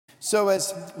So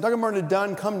as Doug and Martin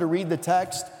Dunn come to read the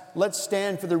text, let's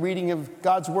stand for the reading of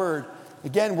God's Word.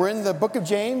 Again, we're in the book of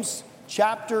James,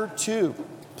 chapter 2.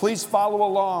 Please follow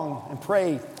along and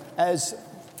pray as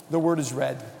the Word is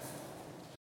read.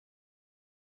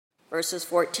 Verses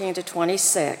 14 to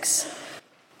 26.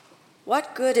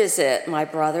 What good is it, my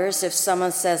brothers, if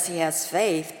someone says he has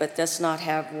faith but does not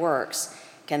have works?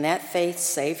 Can that faith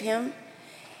save him?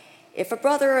 If a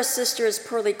brother or sister is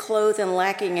poorly clothed and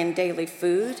lacking in daily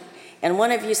food, and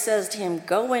one of you says to him,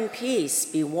 "Go in peace,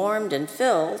 be warmed and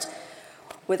filled,"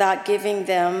 without giving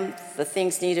them the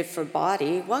things needed for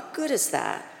body, what good is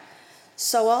that?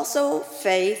 So also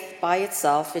faith by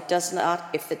itself, if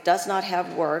it does not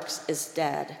have works, is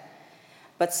dead.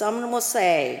 But someone will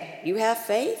say, "You have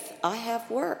faith, I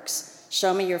have works.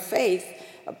 Show me your faith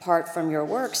apart from your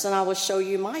works, and I will show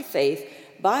you my faith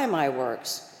by my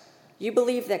works. You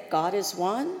believe that God is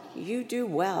one? You do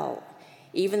well.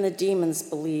 Even the demons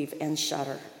believe and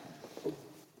shudder."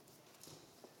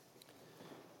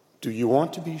 Do you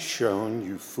want to be shown,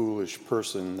 you foolish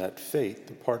person, that faith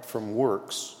apart from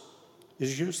works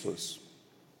is useless?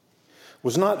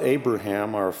 Was not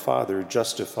Abraham, our father,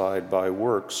 justified by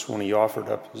works when he offered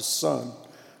up his son,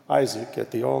 Isaac,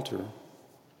 at the altar?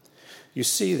 You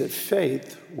see that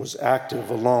faith was active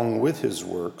along with his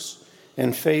works,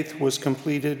 and faith was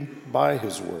completed by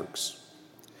his works.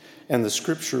 And the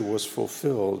scripture was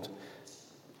fulfilled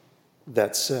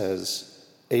that says,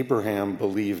 Abraham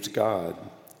believed God,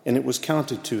 and it was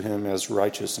counted to him as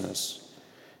righteousness,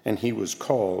 and he was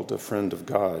called a friend of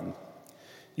God.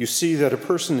 You see that a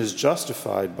person is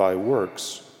justified by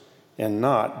works and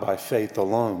not by faith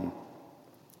alone.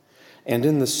 And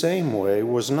in the same way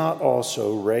was not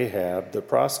also Rahab the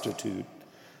prostitute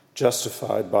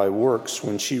justified by works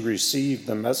when she received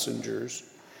the messengers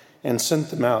and sent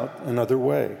them out another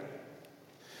way?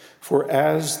 For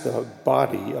as the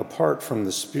body apart from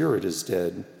the spirit is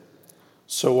dead,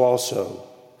 so also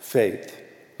faith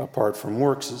apart from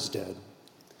works is dead.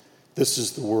 This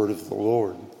is the word of the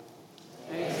Lord.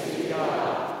 Thanks be to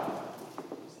God.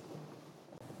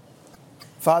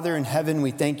 Father in heaven, we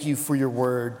thank you for your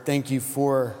word. Thank you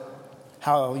for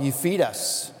how you feed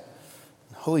us.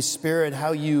 Holy Spirit,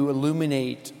 how you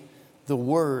illuminate the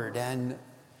word and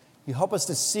you help us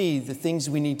to see the things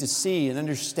we need to see and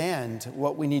understand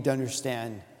what we need to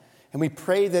understand. And we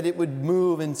pray that it would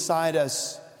move inside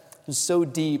us so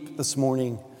deep this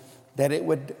morning that it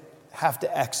would have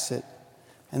to exit.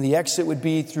 And the exit would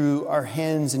be through our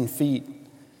hands and feet,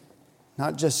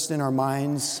 not just in our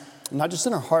minds, not just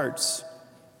in our hearts,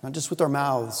 not just with our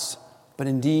mouths, but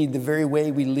indeed the very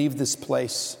way we leave this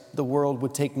place, the world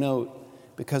would take note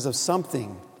because of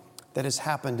something that has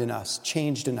happened in us,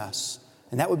 changed in us.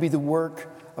 And that would be the work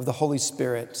of the Holy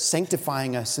Spirit,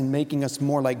 sanctifying us and making us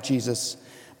more like Jesus.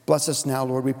 Bless us now,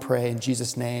 Lord, we pray in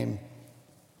Jesus' name.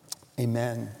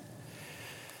 Amen.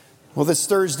 Well, this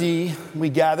Thursday we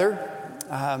gather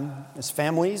as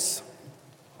families,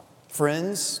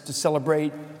 friends, to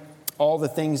celebrate all the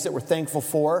things that we're thankful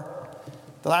for.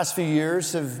 The last few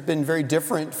years have been very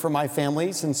different for my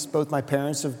family since both my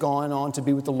parents have gone on to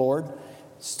be with the Lord.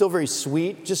 Still very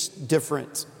sweet, just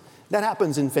different. That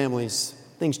happens in families.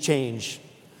 Things change.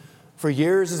 For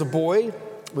years as a boy,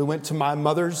 we went to my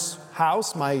mother's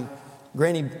house. My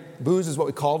Granny Booze is what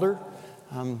we called her.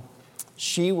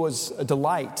 She was a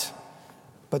delight.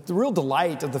 But the real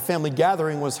delight of the family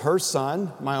gathering was her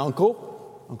son, my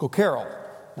uncle, Uncle Carol.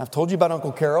 And I've told you about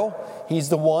Uncle Carol. He's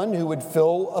the one who would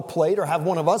fill a plate or have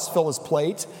one of us fill his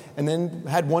plate and then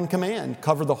had one command,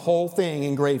 cover the whole thing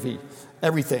in gravy,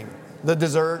 everything. The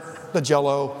dessert, the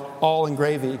Jell-O, all in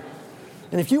gravy.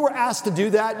 And if you were asked to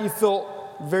do that, you felt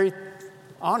very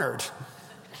honored,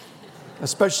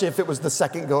 especially if it was the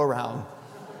second go-around.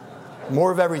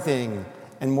 More of everything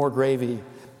and more gravy.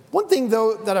 One thing,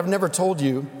 though, that I've never told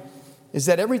you is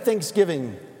that every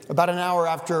Thanksgiving, about an hour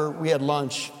after we had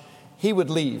lunch, he would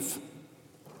leave.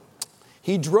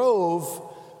 He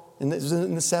drove, in the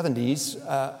 70s,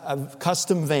 a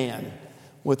custom van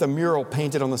with a mural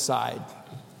painted on the side.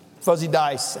 Fuzzy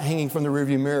dice hanging from the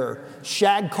rearview mirror.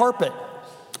 Shag carpet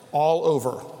all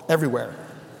over, everywhere.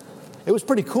 It was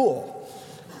pretty cool.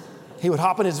 He would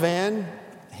hop in his van.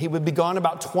 He would be gone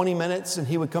about 20 minutes, and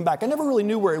he would come back. I never really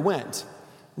knew where he went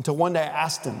until one day I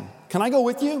asked him, "Can I go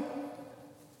with you?"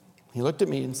 He looked at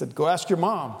me and said, "Go ask your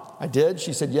mom." I did.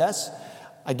 She said yes.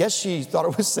 I guess she thought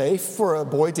it was safe for a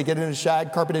boy to get in a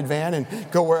shag carpeted van and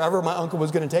go wherever my uncle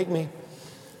was going to take me.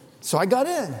 So I got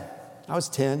in. I was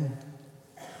 10,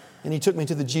 and he took me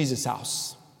to the Jesus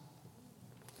House.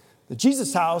 The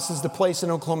Jesus House is the place in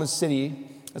Oklahoma City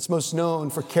that's most known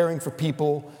for caring for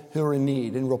people who are in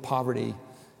need, in real poverty.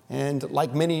 And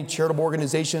like many charitable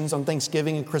organizations on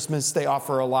Thanksgiving and Christmas, they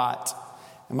offer a lot.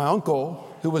 And my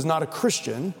uncle, who was not a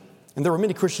Christian, and there were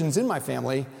many Christians in my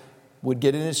family, would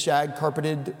get in his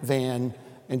shag-carpeted van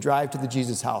and drive to the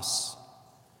Jesus House.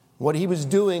 What he was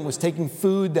doing was taking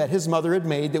food that his mother had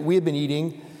made that we had been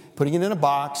eating, putting it in a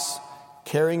box,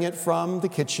 carrying it from the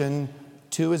kitchen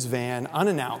to his van,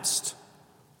 unannounced,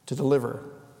 to deliver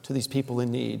to these people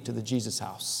in need, to the Jesus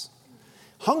House.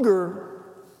 Hunger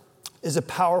is a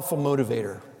powerful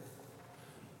motivator,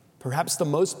 perhaps the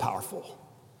most powerful.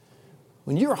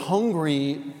 When you're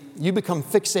hungry, you become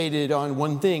fixated on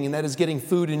one thing, and that is getting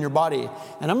food in your body.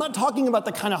 And I'm not talking about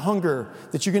the kind of hunger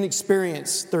that you're going to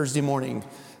experience Thursday morning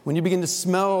when you begin to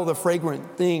smell the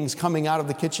fragrant things coming out of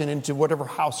the kitchen into whatever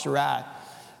house you're at.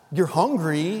 You're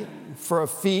hungry for a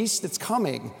feast that's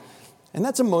coming, and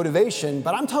that's a motivation.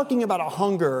 But I'm talking about a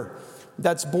hunger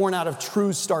that's born out of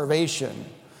true starvation,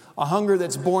 a hunger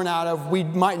that's born out of we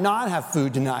might not have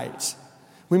food tonight.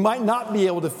 We might not be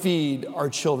able to feed our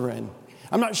children.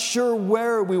 I'm not sure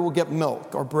where we will get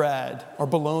milk or bread or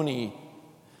bologna.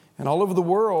 And all over the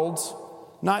world,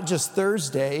 not just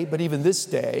Thursday, but even this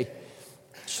day,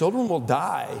 children will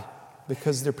die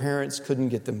because their parents couldn't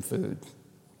get them food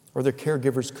or their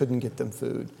caregivers couldn't get them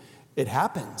food. It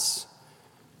happens.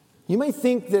 You may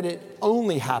think that it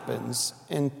only happens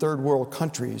in third world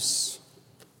countries,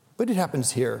 but it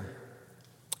happens here.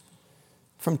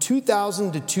 From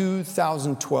 2000 to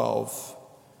 2012,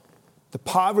 the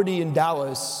poverty in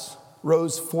Dallas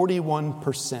rose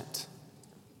 41%.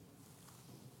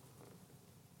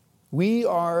 We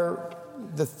are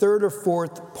the third or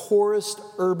fourth poorest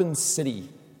urban city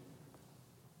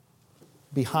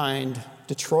behind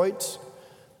Detroit,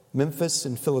 Memphis,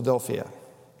 and Philadelphia.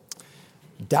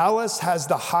 Dallas has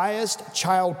the highest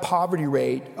child poverty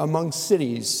rate among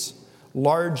cities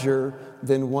larger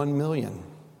than 1 million.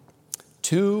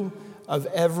 2 of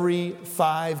every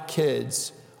 5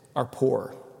 kids are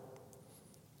poor.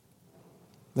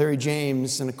 Larry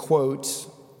James, in a quote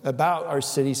about our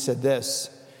city, said this: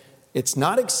 "It's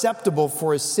not acceptable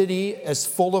for a city as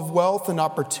full of wealth and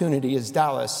opportunity as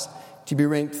Dallas to be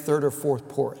ranked 3rd or 4th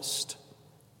poorest."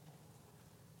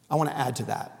 I want to add to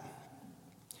that.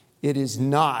 It is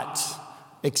not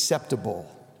acceptable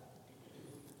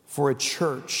for a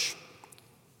church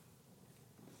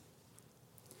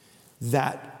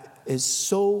that is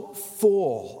so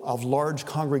full of large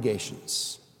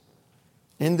congregations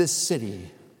in this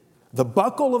city, the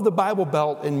buckle of the Bible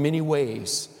Belt in many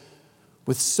ways,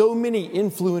 with so many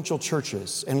influential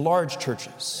churches and large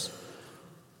churches: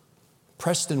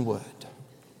 Prestonwood,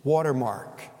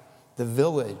 Watermark, The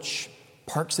Village,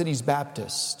 Park Cities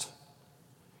Baptist.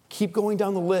 Keep going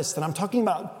down the list, and I'm talking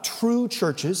about true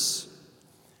churches.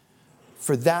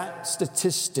 For that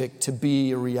statistic to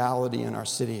be a reality in our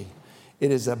city,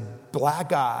 it is a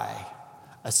black eye,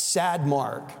 a sad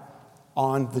mark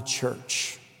on the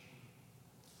church.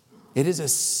 It is a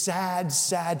sad,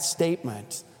 sad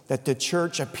statement that the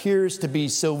church appears to be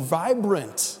so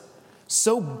vibrant,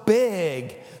 so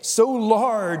big, so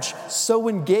large, so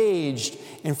engaged,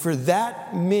 and for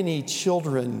that many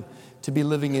children to be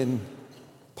living in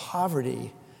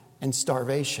poverty and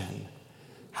starvation.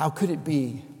 How could it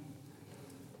be?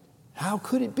 How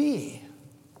could it be?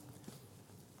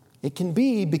 It can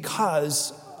be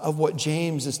because of what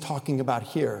James is talking about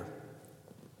here.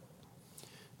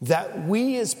 That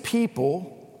we as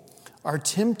people are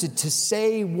tempted to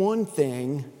say one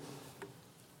thing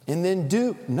and then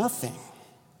do nothing.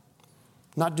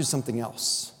 Not do something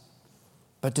else,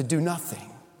 but to do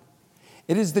nothing.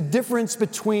 It is the difference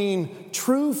between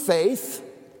true faith,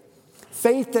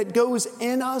 faith that goes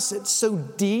in us, it's so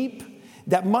deep,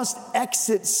 that must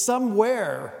exit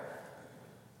somewhere.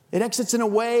 It exits in a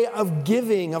way of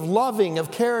giving, of loving, of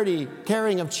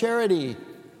caring, of charity.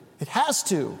 It has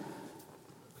to.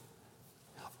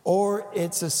 Or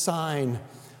it's a sign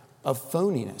of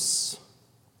phoniness.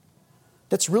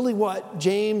 That's really what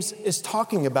James is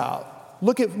talking about.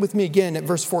 Look with me again at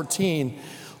verse 14.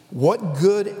 What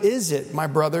good is it, my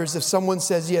brothers, if someone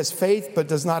says he has faith but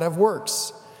does not have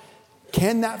works?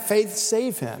 Can that faith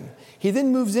save him? He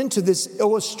then moves into this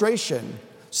illustration.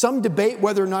 Some debate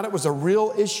whether or not it was a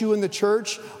real issue in the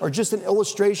church or just an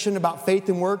illustration about faith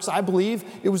and works. I believe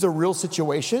it was a real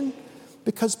situation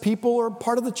because people are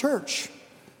part of the church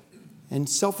and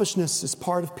selfishness is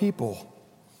part of people.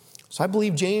 So I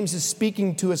believe James is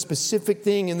speaking to a specific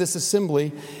thing in this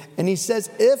assembly, and he says,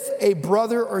 if a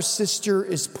brother or sister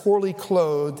is poorly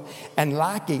clothed and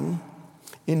lacking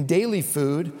in daily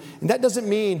food, and that doesn't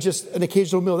mean just an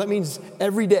occasional meal, that means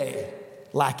every day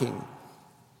lacking,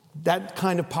 that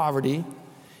kind of poverty,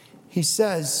 he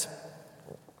says,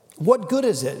 What good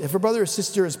is it if a brother or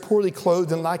sister is poorly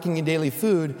clothed and lacking in daily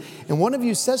food, and one of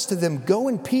you says to them, "Go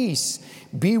in peace,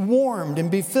 be warmed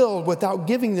and be filled," without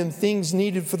giving them things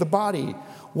needed for the body?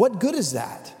 What good is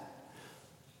that?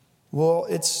 Well,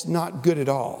 it's not good at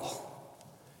all.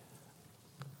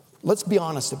 Let's be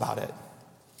honest about it.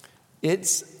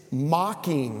 It's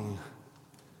mocking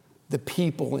the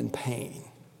people in pain.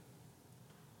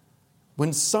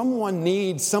 When someone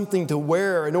needs something to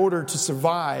wear in order to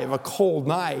survive a cold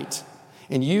night,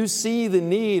 and you see the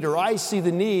need, or I see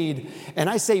the need, and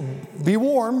I say, "Be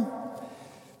warm,"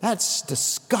 that's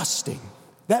disgusting.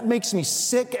 That makes me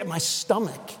sick at my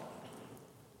stomach.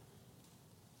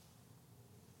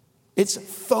 It's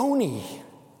phony.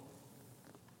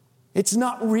 It's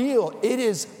not real. It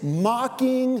is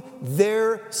mocking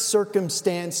their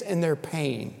circumstance and their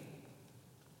pain.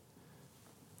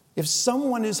 If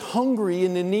someone is hungry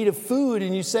and in need of food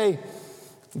and you say,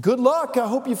 "Good luck, I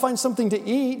hope you find something to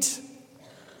eat,"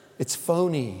 it's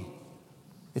phony.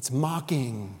 It's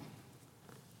mocking.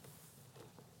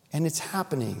 And it's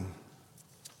happening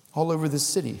all over the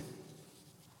city.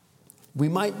 We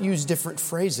might use different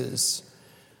phrases,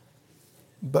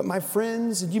 but my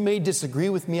friends, and you may disagree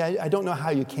with me, I don't know how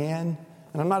you can,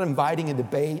 and I'm not inviting a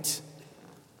debate.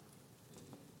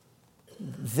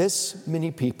 This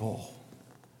many people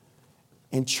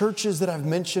in churches that I've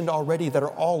mentioned already that are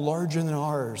all larger than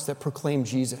ours that proclaim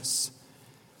Jesus,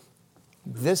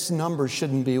 this number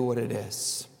shouldn't be what it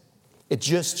is. It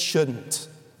just shouldn't.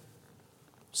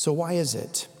 So why is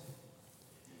it?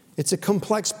 It's a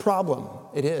complex problem.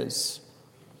 It is.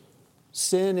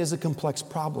 Sin is a complex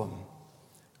problem.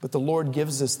 But the Lord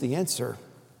gives us the answer.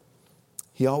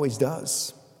 He always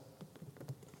does.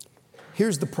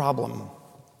 Here's the problem.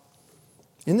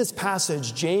 In this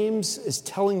passage, James is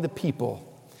telling the people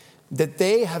that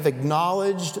they have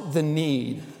acknowledged the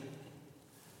need,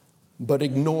 but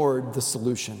ignored the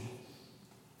solution.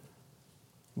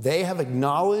 They have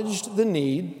acknowledged the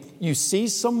need. You see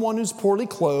someone who's poorly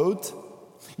clothed.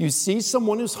 You see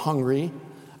someone who's hungry,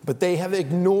 but they have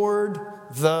ignored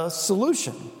the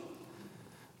solution.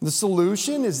 The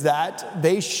solution is that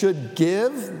they should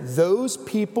give those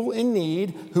people in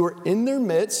need who are in their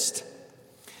midst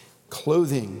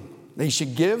clothing. They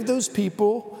should give those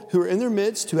people who are in their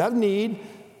midst, who have need,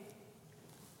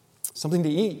 something to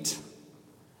eat.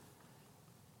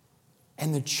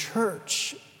 And the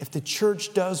church, if the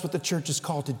church does what the church is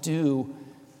called to do,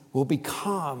 will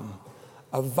become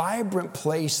a vibrant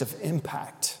place of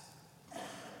impact.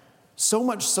 So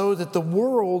much so that the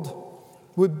world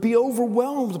would be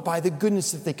overwhelmed by the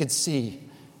goodness that they could see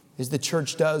as the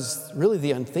church does really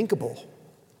the unthinkable.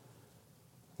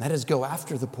 That is, go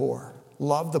after the poor,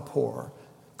 love the poor,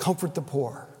 comfort the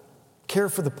poor, care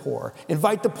for the poor,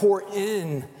 invite the poor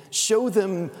in, show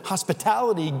them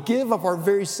hospitality, give of our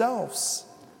very selves.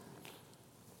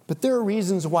 But there are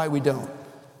reasons why we don't.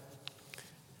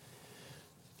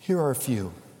 Here are a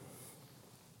few.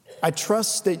 I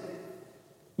trust that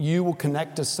you will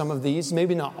connect to some of these,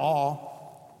 maybe not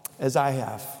all, as I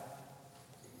have.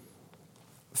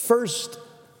 First,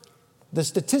 the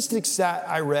statistics that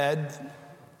I read,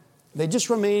 they just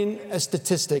remain as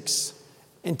statistics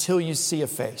until you see a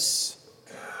face,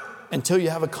 until you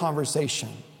have a conversation.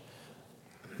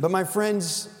 But my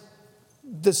friends,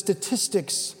 the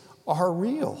statistics are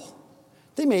real.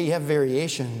 They may have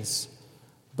variations,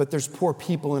 but there's poor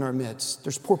people in our midst.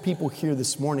 There's poor people here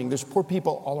this morning. There's poor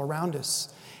people all around us.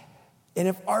 And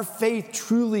if our faith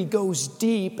truly goes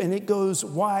deep and it goes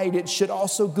wide, it should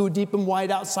also go deep and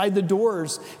wide outside the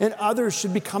doors. And others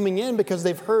should be coming in because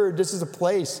they've heard this is a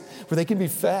place where they can be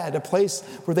fed, a place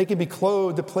where they can be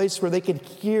clothed, a place where they can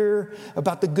hear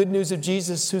about the good news of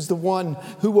Jesus, who's the one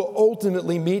who will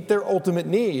ultimately meet their ultimate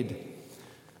need.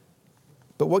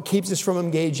 But what keeps us from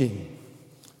engaging?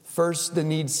 First, the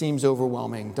need seems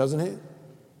overwhelming, doesn't it?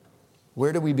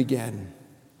 Where do we begin?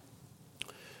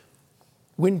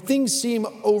 When things seem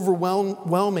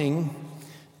overwhelming,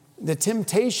 the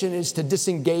temptation is to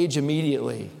disengage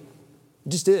immediately. It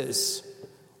just is.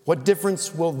 What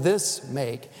difference will this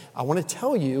make? I want to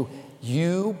tell you,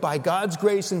 you, by God's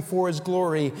grace and for His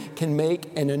glory, can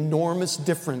make an enormous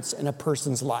difference in a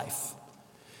person's life.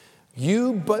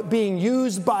 You, but being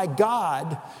used by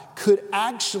God, could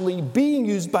actually, being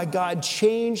used by God,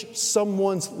 change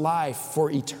someone's life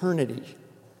for eternity.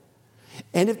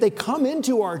 And if they come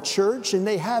into our church and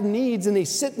they have needs and they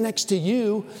sit next to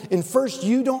you, and first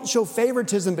you don't show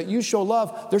favoritism, but you show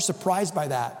love, they're surprised by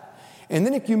that. And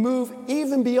then if you move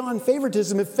even beyond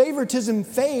favoritism, if favoritism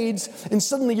fades and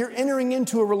suddenly you're entering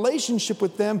into a relationship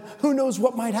with them, who knows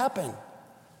what might happen?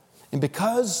 And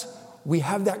because we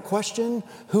have that question,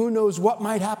 who knows what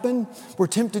might happen, we're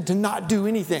tempted to not do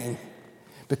anything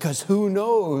because who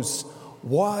knows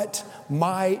what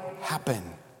might happen.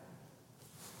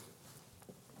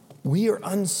 We are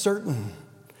uncertain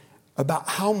about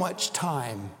how much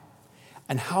time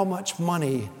and how much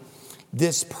money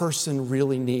this person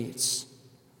really needs.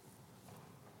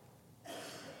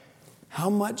 How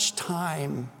much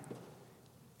time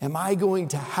am I going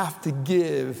to have to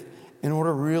give in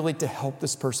order really to help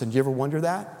this person? Do you ever wonder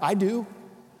that? I do.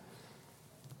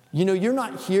 You know, you're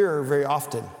not here very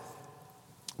often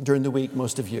during the week,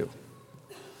 most of you.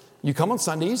 You come on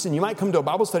Sundays, and you might come to a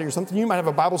Bible study or something. You might have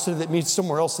a Bible study that meets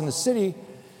somewhere else in the city.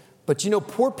 But you know,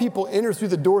 poor people enter through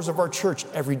the doors of our church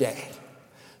every day.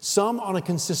 Some on a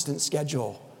consistent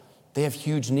schedule. They have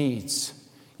huge needs.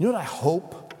 You know what I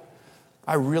hope?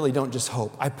 I really don't just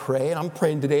hope. I pray, and I'm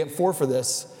praying today at 4 for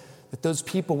this, that those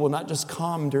people will not just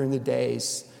come during the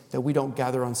days that we don't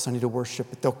gather on Sunday to worship,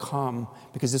 but they'll come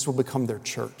because this will become their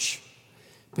church.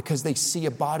 Because they see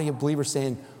a body of believers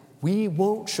saying, we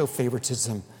won't show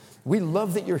favoritism. We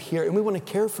love that you're here, and we want to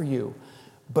care for you.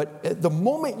 But the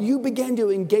moment you begin to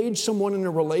engage someone in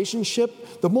a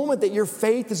relationship, the moment that your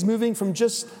faith is moving from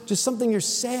just something you're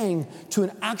saying to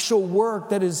an actual work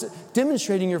that is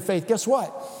demonstrating your faith, guess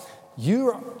what?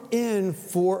 You're in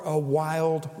for a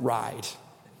wild ride.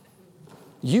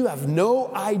 You have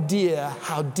no idea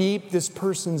how deep this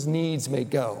person's needs may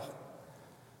go.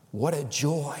 What a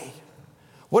joy.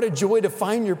 What a joy to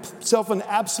find yourself in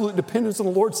absolute dependence on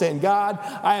the Lord, saying, God,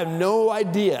 I have no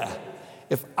idea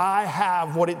if I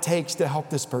have what it takes to help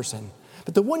this person.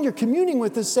 But the one you're communing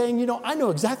with is saying, you know, I know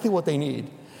exactly what they need.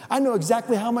 I know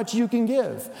exactly how much you can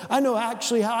give. I know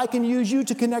actually how I can use you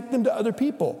to connect them to other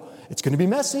people. It's going to be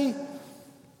messy,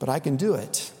 but I can do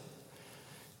it.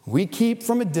 We keep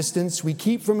from a distance, we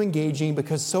keep from engaging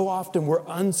because so often we're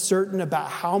uncertain about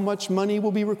how much money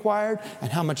will be required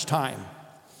and how much time.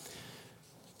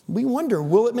 We wonder,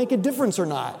 will it make a difference or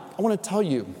not? I want to tell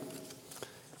you,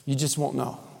 you just won't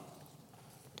know.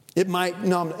 It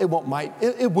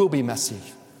will be messy.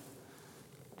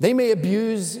 They may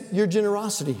abuse your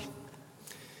generosity.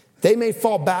 They may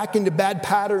fall back into bad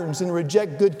patterns and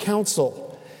reject good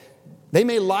counsel. They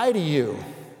may lie to you.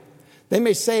 They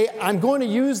may say, I'm going to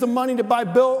use the money to buy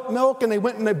milk, and they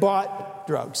went and they bought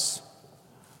drugs.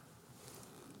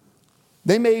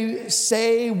 They may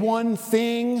say one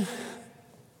thing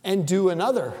and do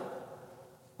another,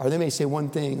 or they may say one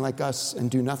thing like us and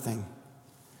do nothing.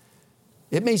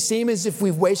 It may seem as if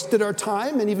we've wasted our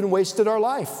time and even wasted our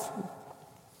life.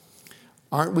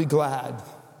 Aren't we glad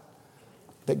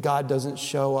that God doesn't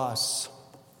show us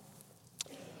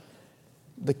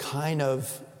the kind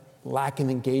of lack of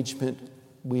engagement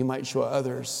we might show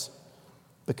others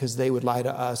because they would lie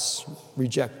to us,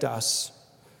 reject us,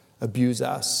 abuse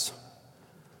us?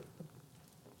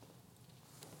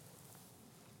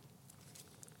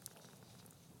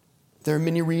 There are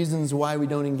many reasons why we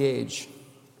don't engage.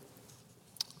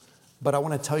 But I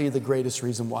want to tell you the greatest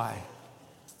reason why.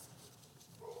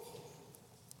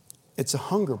 It's a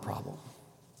hunger problem.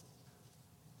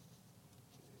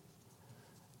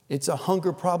 It's a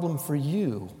hunger problem for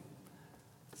you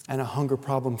and a hunger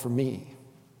problem for me.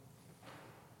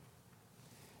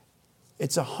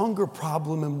 It's a hunger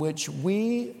problem in which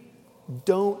we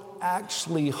don't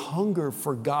actually hunger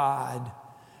for God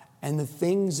and the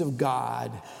things of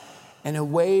God in a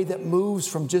way that moves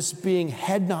from just being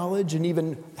head knowledge and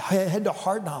even head to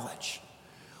heart knowledge.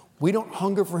 We don't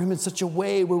hunger for him in such a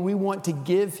way where we want to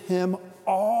give him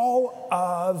all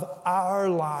of our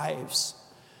lives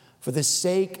for the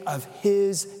sake of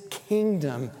his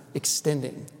kingdom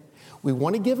extending. We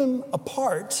want to give him a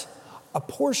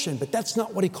portion, but that's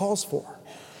not what he calls for.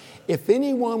 If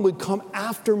anyone would come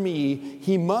after me,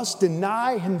 he must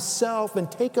deny himself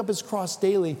and take up his cross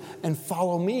daily and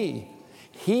follow me.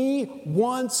 He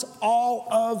wants all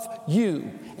of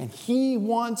you, and he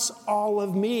wants all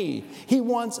of me. He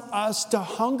wants us to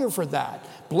hunger for that.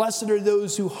 Blessed are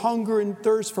those who hunger and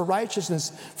thirst for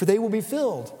righteousness, for they will be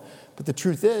filled. But the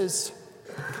truth is,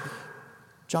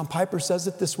 John Piper says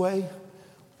it this way,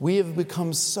 we have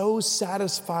become so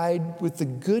satisfied with the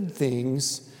good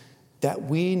things that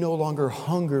we no longer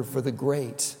hunger for the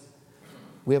great.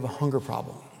 We have a hunger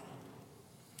problem.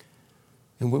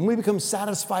 And when we become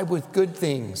satisfied with good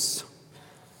things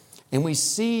and we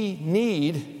see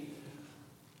need,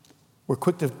 we're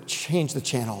quick to change the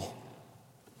channel.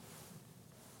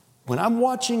 When I'm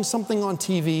watching something on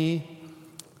TV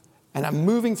and I'm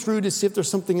moving through to see if there's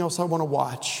something else I want to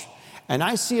watch, and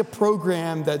I see a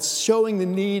program that's showing the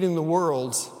need in the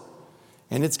world,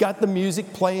 and it's got the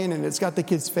music playing and it's got the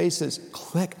kids' faces,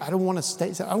 click, I don't want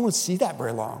to see that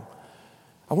very long.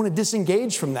 I want to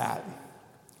disengage from that.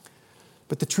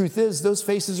 But the truth is, those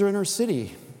faces are in our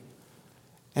city.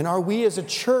 And are we as a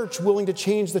church willing to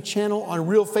change the channel on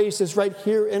real faces right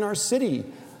here in our city?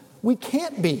 We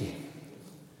can't be.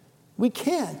 We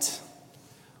can't.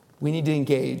 We need to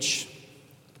engage.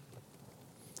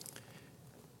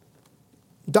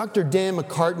 Dr. Dan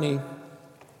McCartney,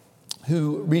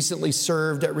 who recently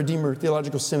served at Redeemer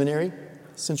Theological Seminary,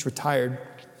 since retired,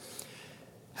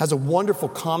 has a wonderful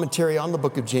commentary on the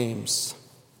book of James.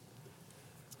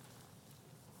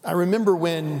 I remember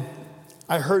when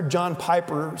I heard John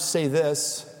Piper say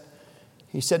this.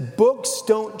 He said, "Books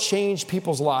don't change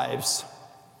people's lives.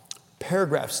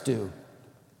 Paragraphs do."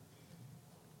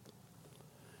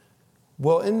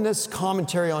 Well, in this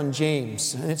commentary on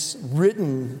James, and it's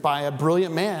written by a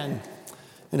brilliant man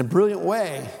in a brilliant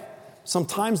way.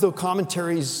 Sometimes, though,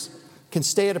 commentaries can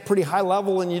stay at a pretty high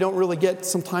level and you don't really get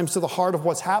sometimes to the heart of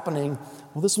what's happening.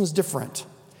 Well, this one's different.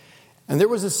 And there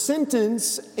was a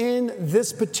sentence in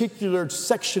this particular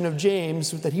section of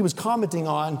James that he was commenting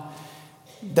on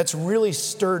that's really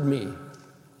stirred me.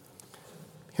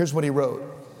 Here's what he wrote.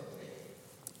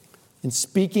 In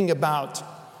speaking about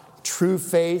true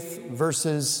faith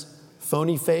versus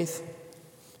phony faith,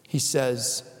 he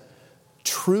says,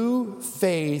 true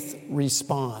faith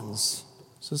responds.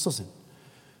 So let's listen.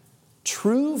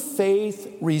 True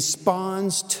faith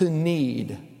responds to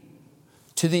need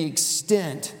to the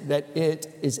extent that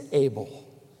it is able.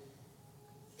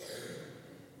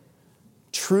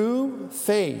 True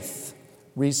faith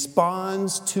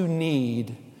responds to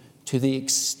need to the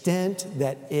extent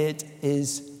that it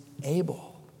is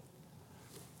able.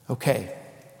 Okay.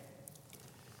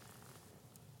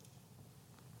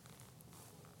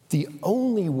 The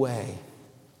only way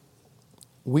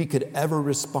we could ever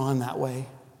respond that way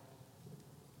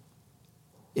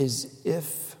is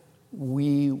if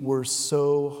we were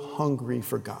so hungry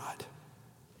for God.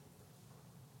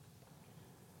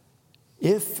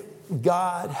 If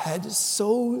God had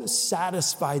so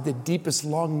satisfied the deepest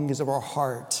longings of our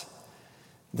heart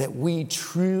that we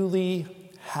truly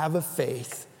have a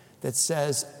faith that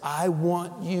says, I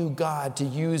want you, God, to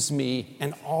use me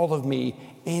and all of me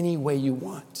any way you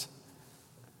want.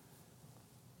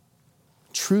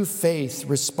 True faith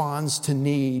responds to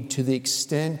need to the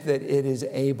extent that it is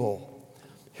able.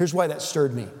 Here's why that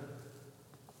stirred me.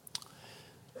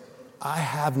 I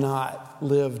have not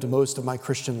lived most of my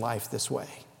Christian life this way.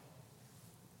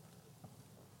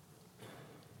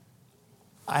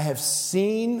 I have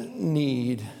seen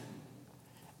need,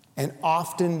 and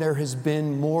often there has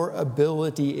been more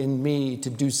ability in me to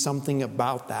do something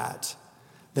about that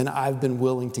than I've been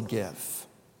willing to give.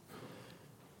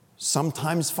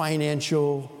 Sometimes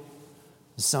financial,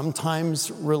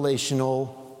 sometimes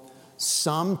relational,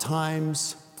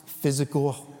 sometimes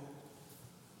physical.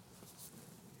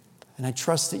 And I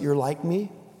trust that you're like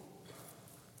me.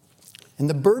 And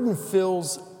the burden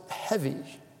feels heavy.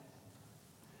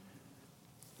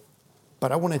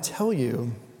 But I want to tell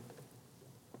you,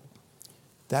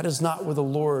 that is not where the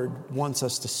Lord wants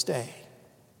us to stay.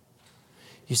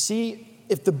 You see,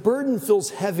 if the burden feels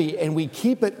heavy and we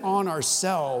keep it on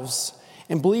ourselves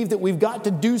and believe that we've got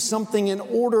to do something in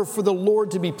order for the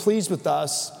Lord to be pleased with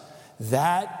us,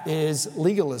 that is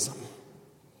legalism.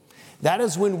 That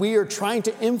is when we are trying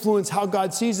to influence how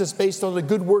God sees us based on the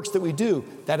good works that we do.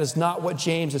 That is not what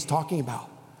James is talking about.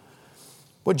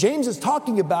 What James is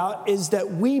talking about is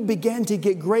that we begin to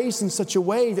get grace in such a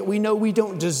way that we know we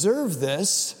don't deserve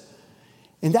this.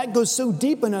 And that goes so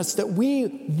deep in us that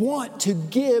we want to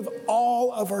give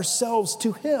all of ourselves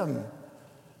to Him.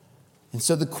 And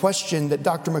so the question that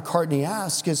Dr. McCartney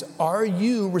asks is, are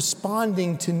you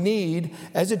responding to need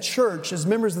as a church, as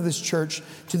members of this church,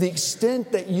 to the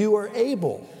extent that you are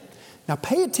able? Now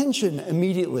pay attention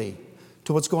immediately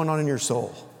to what's going on in your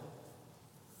soul.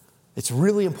 It's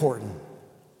really important.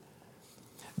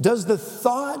 Does the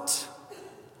thought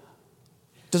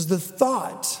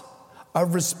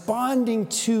of responding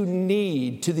to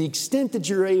need to the extent that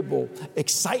you're able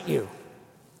excite you?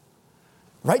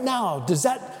 Right now, does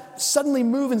that suddenly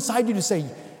move inside you to say,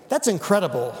 that's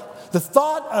incredible? The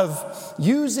thought of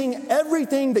using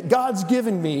everything that God's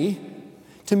given me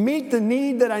to meet the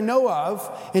need that I know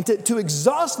of and to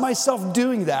exhaust myself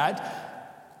doing that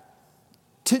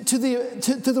to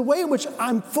the way in which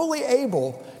I'm fully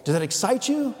able, does that excite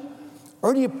you?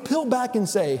 Or do you peel back and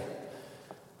say,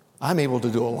 I'm able to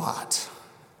do a lot?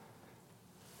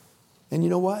 And you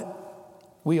know what?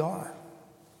 We are.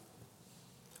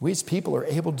 We as people are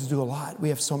able to do a lot. We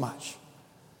have so much.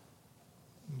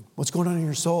 What's going on in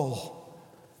your soul?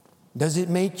 Does it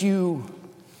make you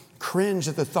cringe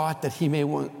at the thought that He may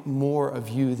want more of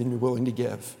you than you're willing to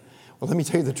give? Well, let me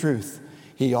tell you the truth.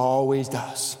 He always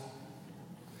does.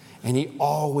 And he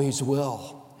always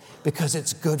will, because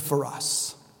it's good for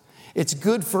us. It's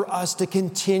good for us to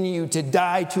continue to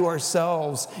die to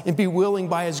ourselves and be willing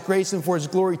by his grace and for his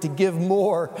glory to give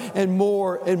more and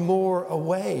more and more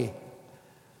away.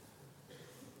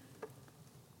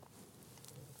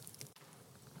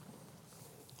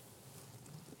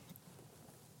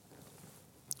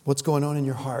 What's going on in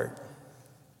your heart?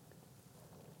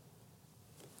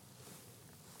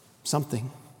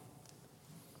 Something.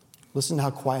 Listen to how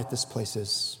quiet this place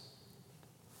is.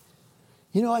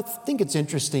 You know, I think it's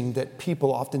interesting that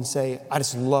people often say, I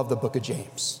just love the book of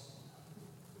James.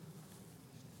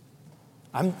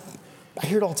 I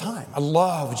hear it all the time. I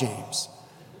love James.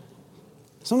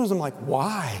 Sometimes I'm like,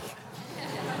 why?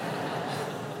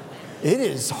 It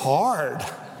is hard.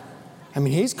 I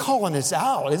mean, he's calling us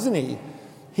out, isn't he?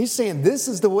 He's saying this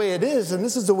is the way it is and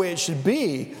this is the way it should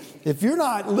be. If you're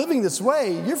not living this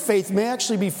way, your faith may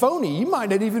actually be phony. You might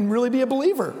not even really be a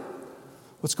believer.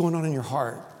 What's going on in your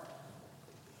heart?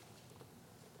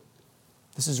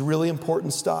 This is really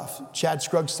important stuff. Chad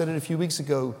Scruggs said it a few weeks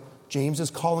ago. James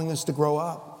is calling us to grow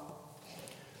up.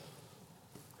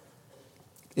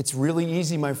 It's really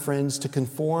easy, my friends, to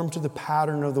conform to the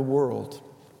pattern of the world.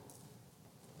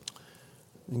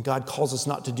 And God calls us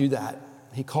not to do that.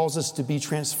 He calls us to be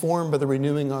transformed by the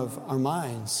renewing of our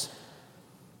minds.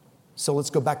 So let's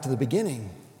go back to the beginning.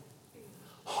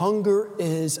 Hunger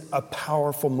is a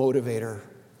powerful motivator.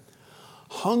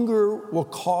 Hunger will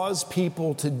cause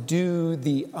people to do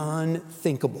the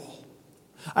unthinkable.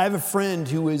 I have a friend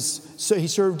he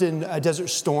served in a Desert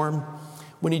Storm.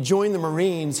 When he joined the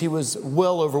Marines, he was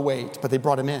well overweight, but they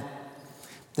brought him in.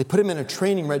 They put him in a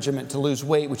training regiment to lose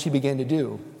weight, which he began to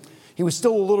do. He was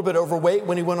still a little bit overweight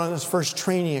when he went on his first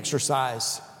training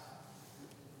exercise.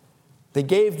 They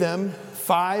gave them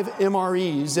 5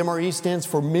 MREs. MRE stands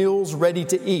for meals ready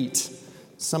to eat.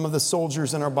 Some of the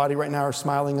soldiers in our body right now are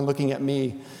smiling and looking at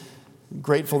me,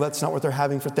 grateful that's not what they're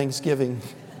having for Thanksgiving.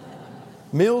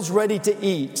 Meals ready to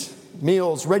eat.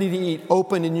 Meals ready to eat,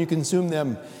 open and you consume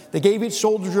them. They gave each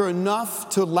soldier enough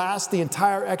to last the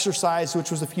entire exercise, which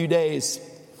was a few days.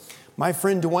 My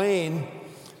friend Dwayne,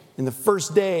 in the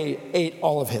first day, ate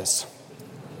all of his.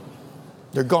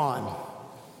 They're gone.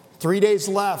 3 days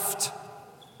left,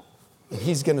 and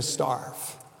he's going to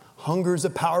starve. Hunger is a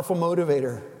powerful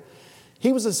motivator.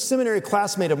 He was a seminary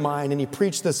classmate of mine, and he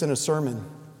preached this in a sermon.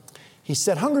 He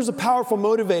said, hunger is a powerful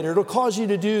motivator. It'll cause you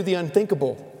to do the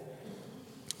unthinkable.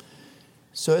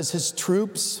 So as his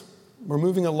troops were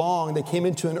moving along, they came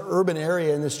into an urban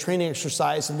area in this training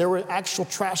exercise, and there were actual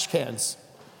trash cans.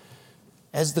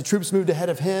 As the troops moved ahead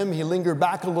of him, he lingered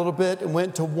back a little bit and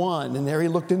went to one. And there he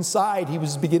looked inside. He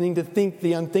was beginning to think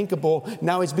the unthinkable.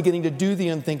 Now he's beginning to do the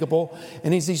unthinkable.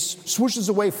 And as he swooshes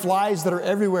away flies that are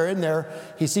everywhere in there,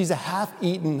 he sees a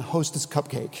half-eaten Hostess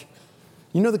cupcake.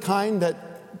 You know the kind that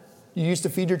you used to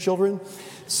feed your children?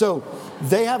 So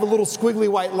they have a little squiggly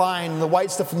white line and the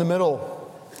white stuff in the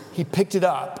middle. He picked it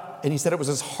up and he said it was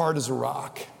as hard as a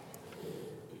rock.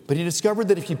 But he discovered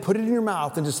that if you put it in your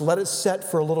mouth and just let it set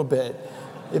for a little bit,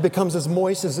 it becomes as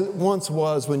moist as it once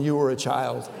was when you were a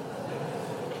child.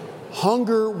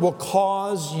 Hunger will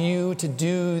cause you to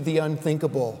do the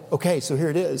unthinkable. Okay, so here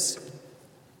it is.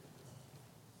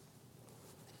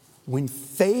 When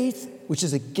faith, which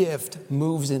is a gift,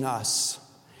 moves in us,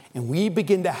 and we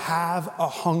begin to have a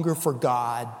hunger for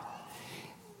God,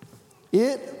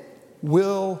 it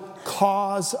will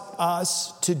cause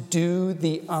us to do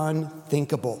the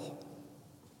unthinkable.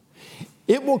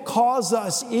 It will cause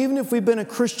us, even if we've been a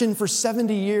Christian for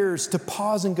 70 years, to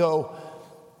pause and go,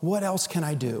 what else can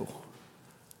I do?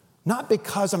 Not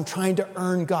because I'm trying to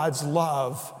earn God's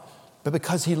love, but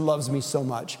because he loves me so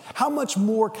much. How much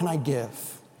more can I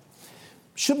give?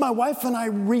 Should my wife and I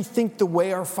rethink the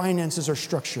way our finances are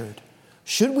structured?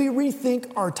 Should we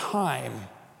rethink our time?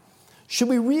 Should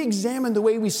we re-examine the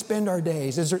way we spend our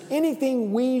days? Is there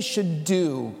anything we should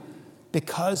do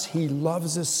because he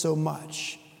loves us so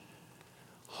much?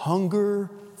 Hunger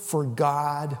for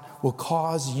God will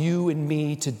cause you and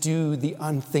me to do the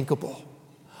unthinkable.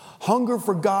 Hunger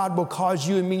for God will cause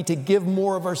you and me to give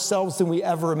more of ourselves than we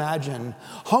ever imagined.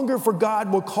 Hunger for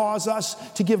God will cause us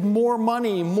to give more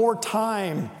money, more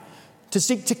time, to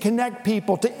seek to connect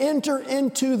people, to enter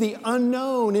into the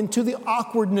unknown, into the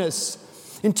awkwardness,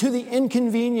 into the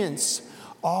inconvenience,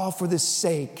 all for the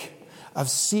sake of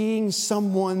seeing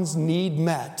someone's need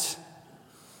met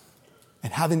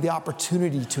and having the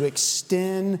opportunity to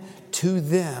extend to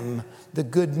them the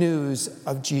good news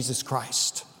of Jesus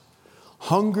Christ.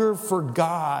 Hunger for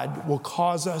God will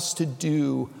cause us to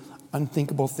do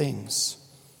unthinkable things.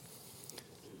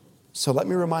 So let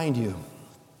me remind you,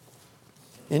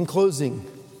 in closing,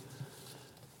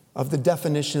 of the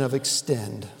definition of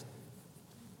extend.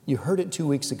 You heard it 2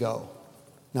 weeks ago.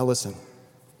 Now listen.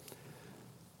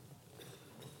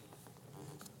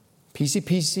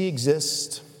 PCPC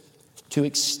exists to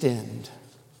extend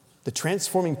the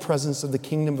transforming presence of the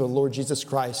kingdom of the Lord Jesus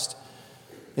Christ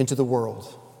into the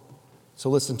world. So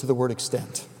listen to the word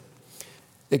extend.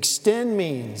 Extend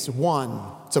means, one,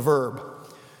 it's a verb,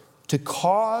 to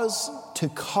cause to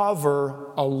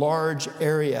cover a large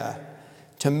area,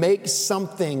 to make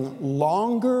something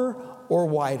longer or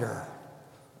wider.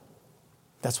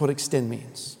 That's what extend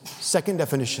means. Second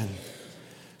definition,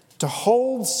 to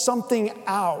hold something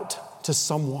out to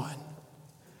someone.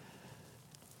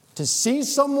 To see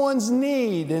someone's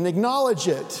need and acknowledge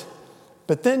it,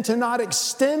 but then to not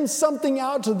extend something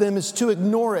out to them is to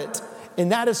ignore it.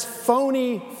 And that is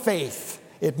phony faith.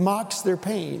 It mocks their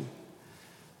pain.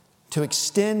 To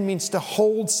extend means to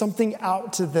hold something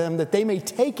out to them that they may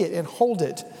take it and hold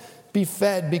it, be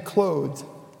fed, be clothed.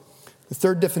 The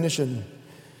third definition,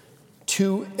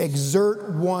 to exert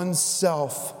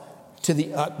oneself to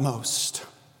the utmost.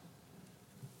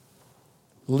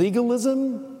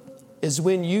 Legalism is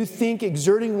when you think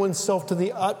exerting oneself to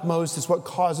the utmost is what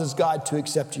causes God to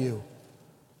accept you.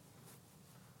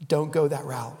 Don't go that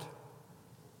route.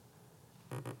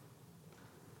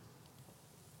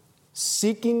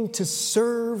 Seeking to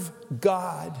serve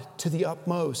God to the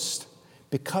utmost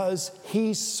because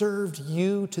He served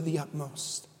you to the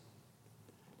utmost.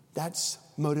 That's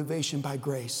motivation by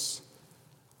grace.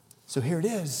 So here it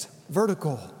is,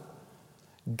 vertical.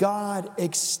 God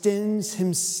extends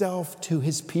Himself to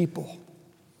His people,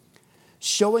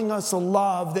 showing us a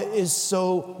love that is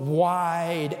so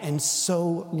wide and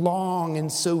so long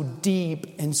and so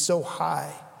deep and so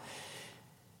high.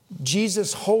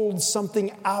 Jesus holds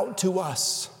something out to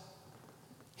us.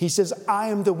 He says, I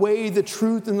am the way, the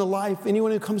truth, and the life.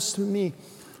 Anyone who comes to me,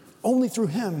 only through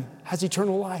Him has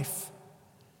eternal life.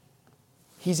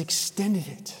 He's extended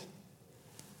it.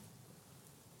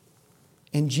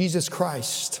 And Jesus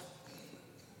Christ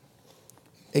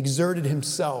exerted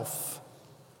Himself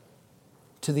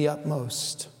to the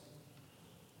utmost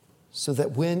so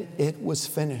that when it was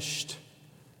finished,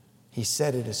 He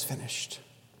said it is finished.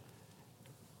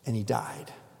 And He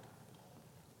died.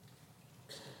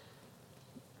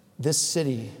 This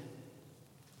city,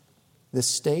 this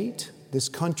state, this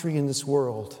country, and this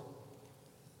world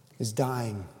is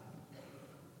dying.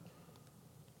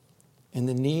 And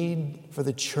the need for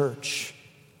the church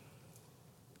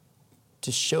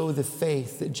to show the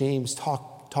faith that James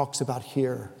talks about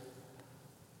here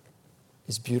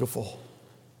is beautiful.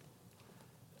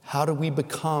 How do we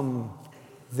become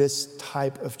this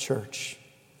type of church?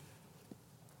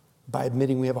 By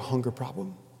admitting we have a hunger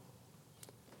problem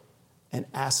and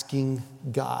asking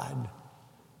God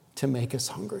to make us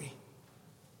hungry.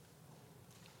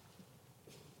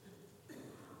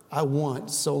 I want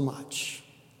so much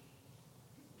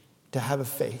to have a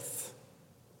faith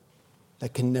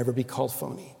that can never be called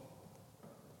phony.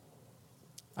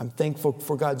 I'm thankful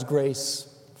for God's grace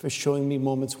for showing me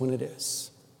moments when it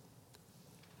is.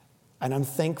 And I'm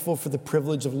thankful for the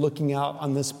privilege of looking out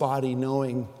on this body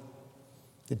knowing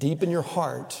that deep in your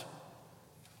heart,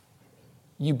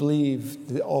 you believe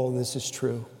that all of this is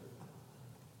true.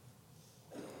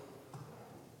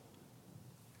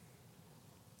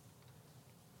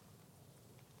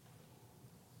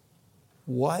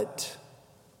 What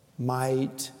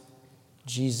might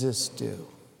Jesus do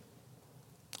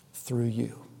through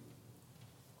you?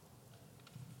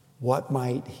 What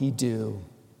might He do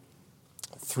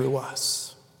through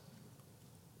us?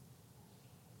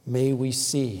 May we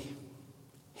see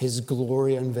His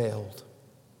glory unveiled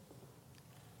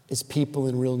as people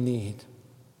in real need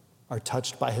are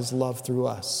touched by His love through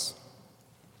us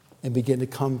and begin to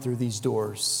come through these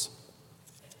doors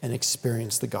and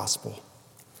experience the gospel.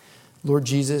 Lord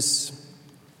Jesus,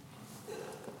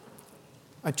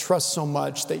 I trust so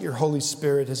much that your Holy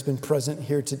Spirit has been present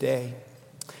here today.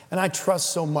 And I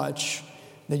trust so much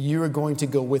that you are going to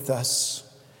go with us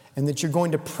and that you're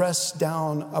going to press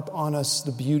down upon us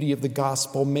the beauty of the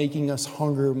gospel, making us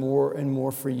hunger more and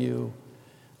more for you.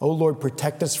 Oh, Lord,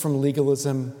 protect us from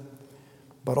legalism,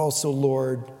 but also,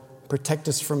 Lord, protect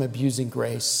us from abusing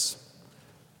grace.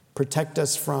 Protect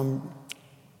us from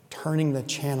turning the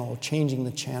channel, changing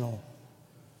the channel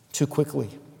too quickly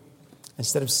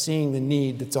instead of seeing the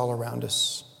need that's all around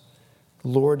us.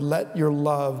 Lord, let your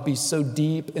love be so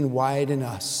deep and wide in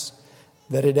us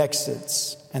that it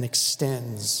exits and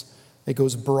extends. It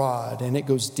goes broad and it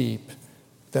goes deep,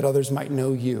 that others might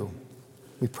know you.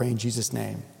 We pray in Jesus'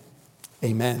 name.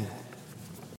 Amen.